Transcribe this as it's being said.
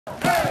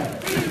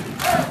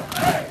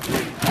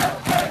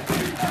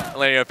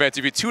Landing on Fan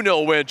TV,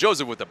 2-0 win.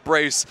 Joseph with the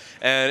brace,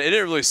 and it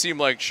didn't really seem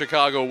like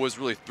Chicago was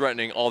really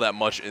threatening all that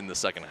much in the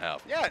second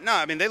half. Yeah, no,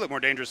 I mean, they look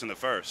more dangerous in the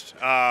first.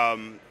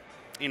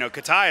 You know,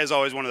 Katai is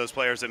always one of those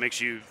players that makes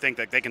you think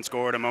that they can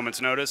score at a moment's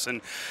notice.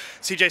 And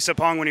CJ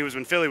Sapong, when he was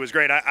in Philly, was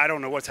great. I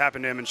don't know what's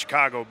happened to him in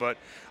Chicago, but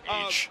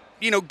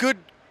you know, good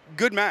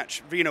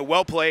match. You know,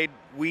 well played.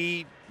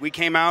 We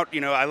came out. You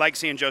know, I like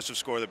seeing Joseph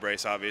score the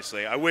brace.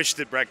 Obviously, I wish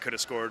that Brett could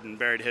have scored and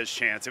buried his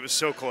chance. It was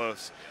so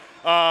close.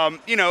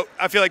 You know,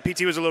 I feel like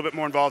PT was a little bit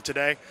more involved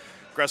today.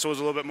 Gressel was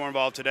a little bit more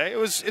involved today.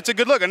 It's a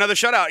good look. Another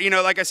shutout. You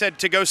know, like I said,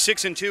 to go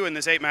 6-2 in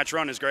this 8-match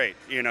run is great.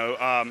 You know,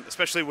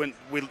 especially when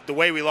the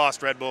way we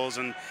lost Red Bulls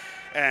and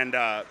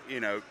you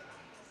know,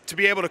 to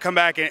be able to come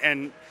back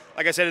and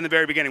like I said in the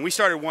very beginning, we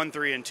started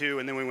 1-3-2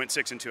 and then we went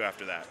 6-2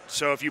 after that.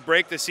 So if you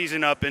break the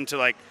season up into,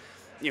 like,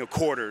 you know,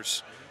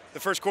 quarters, the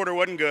first quarter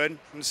wasn't good,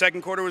 and the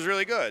second quarter was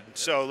really good.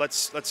 So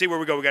let's see where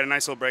we go. We got a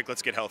nice little break.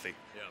 Let's get healthy.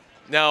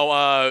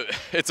 Now,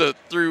 it's a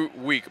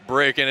 3-week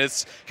break, and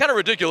it's kind of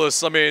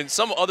ridiculous. I mean,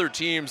 some other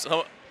teams,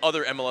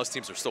 other MLS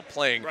teams are still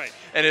playing. Right.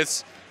 And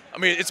it's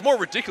more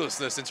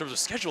ridiculousness in terms of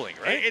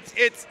scheduling, right?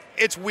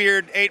 It's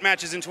weird. 8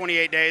 matches in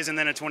 28 days and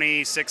then a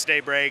 26-day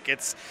break.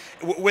 It's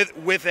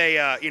with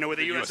a you know, with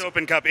a U.S.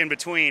 Open Cup in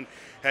between.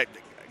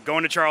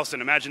 Going to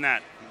Charleston, imagine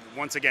that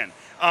once again.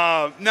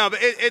 No, but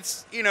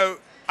it's, you know,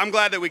 I'm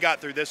glad that we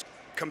got through this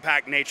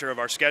compact nature of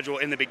our schedule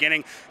in the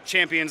beginning.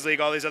 Champions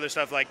League, all these other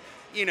stuff, like,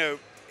 you know,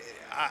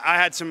 I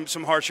had some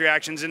harsh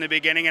reactions in the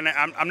beginning, and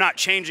I'm not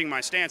changing my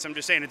stance. I'm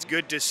just saying it's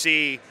good to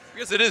see.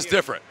 Because it is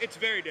different. It's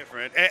very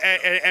different.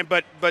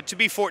 But to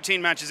be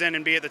 14 matches in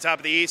and be at the top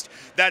of the East,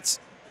 that's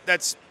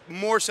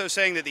more so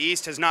saying that the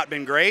East has not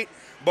been great,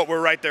 but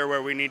we're right there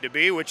where we need to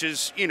be, which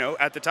is, you know,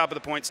 at the top of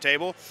the points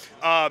table.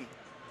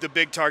 The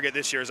big target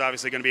this year is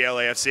obviously going to be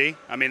LAFC.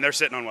 I mean, they're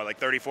sitting on, what, like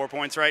 34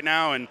 points right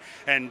now, and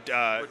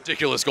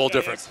ridiculous goal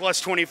difference,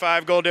 plus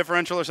 25 goal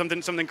differential or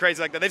something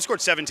crazy like that. They've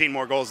scored 17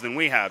 more goals than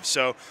we have,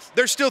 so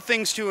there's still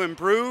things to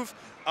improve.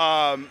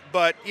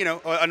 But you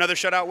know, another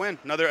shutout win,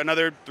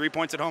 another 3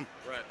 points at home.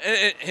 Right.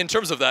 And in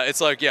terms of that,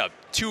 it's like, yeah,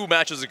 2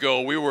 matches ago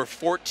we were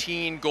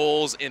 14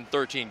 goals in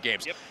 13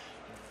 games. Yep.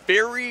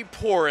 Very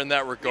poor in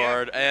that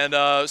regard, and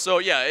so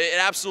yeah, it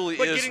absolutely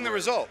but is. But getting the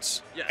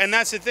results, yes. And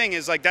that's the thing,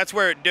 is like that's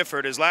where it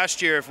differed. Is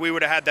last year, if we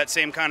would have had that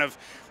same kind of,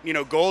 you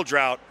know, goal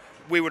drought,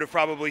 we would have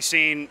probably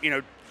seen, you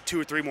know, 2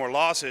 or 3 more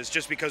losses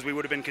just because we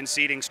would have been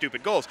conceding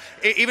stupid goals.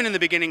 Even in the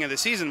beginning of the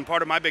season,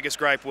 part of my biggest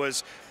gripe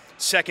was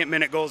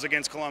second-minute goals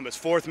against Columbus,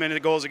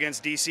 fourth-minute goals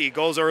against DC,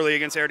 goals early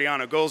against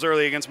Herediano, goals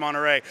early against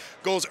Monterrey,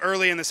 goals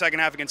early in the second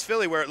half against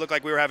Philly where it looked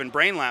like we were having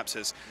brain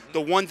lapses.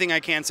 The one thing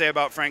I can say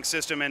about Frank's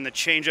system and the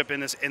change-up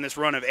in this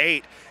run of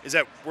 8 is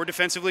that we're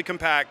defensively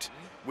compact.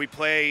 We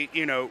play,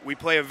 you know,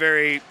 a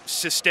very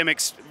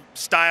systemic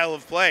style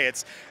of play.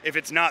 If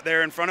it's not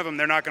there in front of them,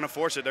 they're not going to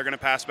force it. They're going to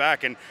pass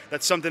back, and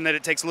that's something that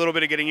it takes a little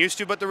bit of getting used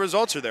to, but the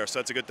results are there, so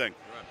that's a good thing.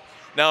 Right.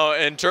 Now,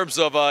 in terms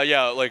of,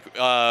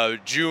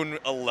 June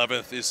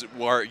 11th is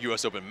our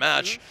U.S. Open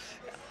match.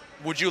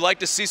 Mm-hmm. Would you like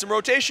to see some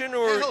rotation?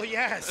 Or? Hell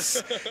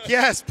yes.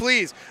 Yes,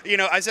 please. You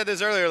know, I said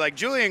this earlier, like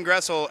Julian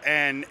Gressel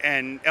and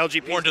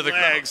LGP's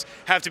legs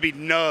have to be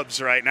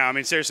nubs right now. I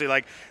mean, seriously,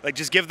 like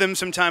just give them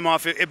some time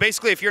off.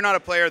 Basically, if you're not a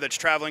player that's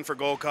traveling for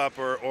Gold Cup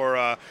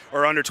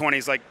or under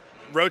 20s, like,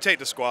 rotate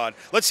the squad.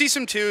 Let's see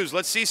some 2s.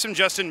 Let's see some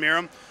Justin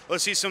Miram.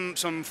 Let's see some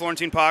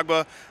Florentine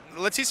Pogba.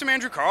 Let's see some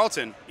Andrew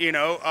Carlton. You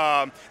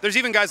know, there's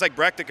even guys like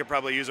Breck that could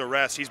probably use a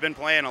rest. He's been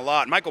playing a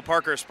lot. Michael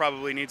Parkhurst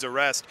probably needs a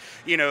rest.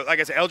 You know, like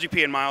I said,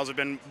 LGP and Miles have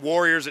been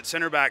warriors at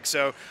center back.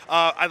 So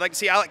I'd like to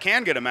see Alec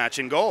Can get a match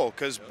in goal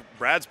because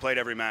Brad's played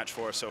every match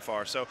for us so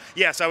far. So,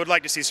 yes, I would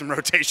like to see some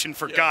rotation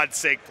for God's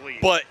sake, please.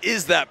 But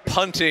is that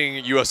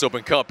punting U.S.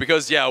 Open Cup?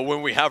 Because, yeah,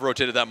 when we have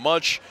rotated that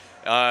much,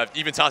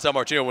 even Tata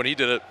Martino, when he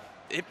did it,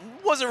 it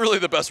wasn't really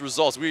the best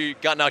results. We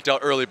got knocked out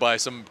early by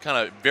some kind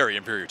of very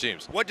inferior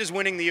teams. What does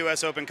winning the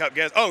U.S. Open Cup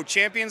get? Oh,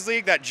 Champions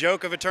League, that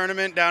joke of a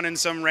tournament down in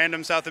some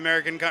random South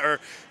American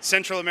or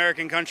Central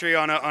American country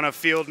on a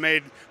field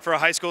made for a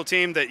high school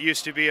team that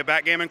used to be a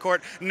backgammon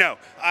court? No,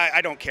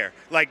 I don't care.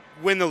 Like,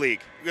 win the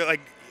league.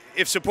 Like,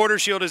 if Supporter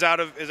Shield is out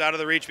of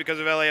the reach because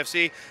of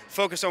LAFC,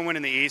 focus on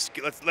winning the East.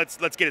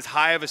 Let's get as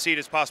high of a seed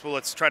as possible.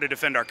 Let's try to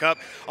defend our cup.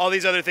 All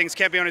these other things,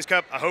 Campeones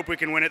Cup, I hope we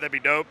can win it. That'd be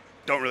dope.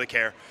 Don't really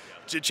care.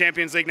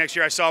 Champions League next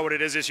year, I saw what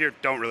it is this year.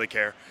 Don't really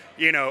care.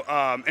 You know,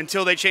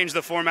 until they change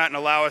the format and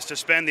allow us to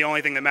spend, the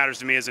only thing that matters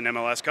to me is an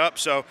MLS Cup.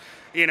 So,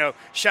 you know,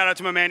 shout out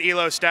to my man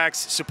Elo Stacks.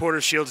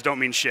 Supporter Shields don't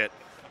mean shit.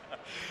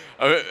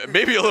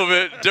 Maybe a little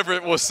bit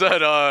different was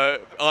said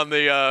on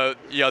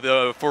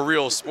the For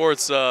Real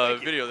Sports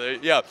video there.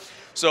 Yeah.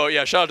 So,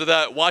 yeah, shout out to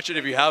that. Watch it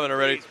if you haven't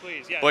already.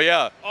 Please, yeah. But,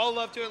 yeah. All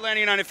love to Atlanta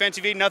United Fan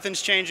TV.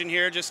 Nothing's changing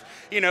here. Just,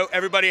 you know,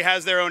 everybody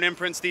has their own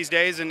imprints these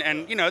days,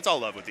 and you know, it's all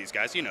love with these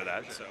guys. You know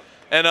that. So.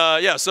 And,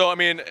 yeah, so, I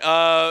mean,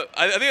 I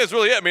think that's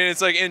really it. I mean,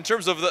 it's like in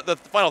terms of the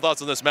final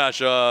thoughts on this match,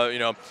 you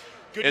know.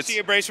 Good to see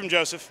a brace from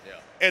Joseph.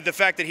 Yeah. And the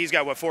fact that he's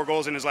got, 4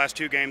 goals in his last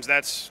 2 games,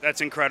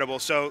 that's incredible.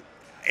 So,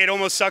 it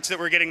almost sucks that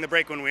we're getting the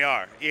break when we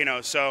are, you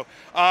know. So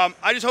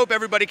I just hope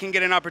everybody can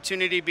get an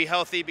opportunity, be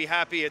healthy, be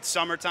happy. It's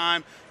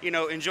summertime, you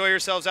know, enjoy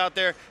yourselves out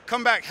there.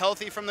 Come back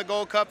healthy from the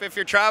Gold Cup. If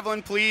you're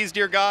traveling, please,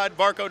 dear God,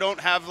 Barco, don't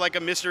have like a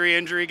mystery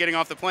injury getting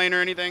off the plane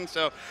or anything.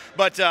 So,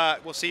 but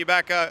we'll see you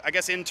back, I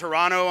guess, in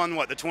Toronto on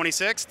what, the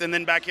 26th, and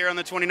then back here on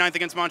the 29th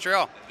against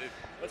Montreal. Indeed.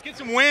 Let's get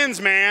some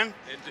wins, man.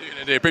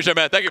 Indeed. Appreciate it,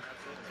 man. Thank you.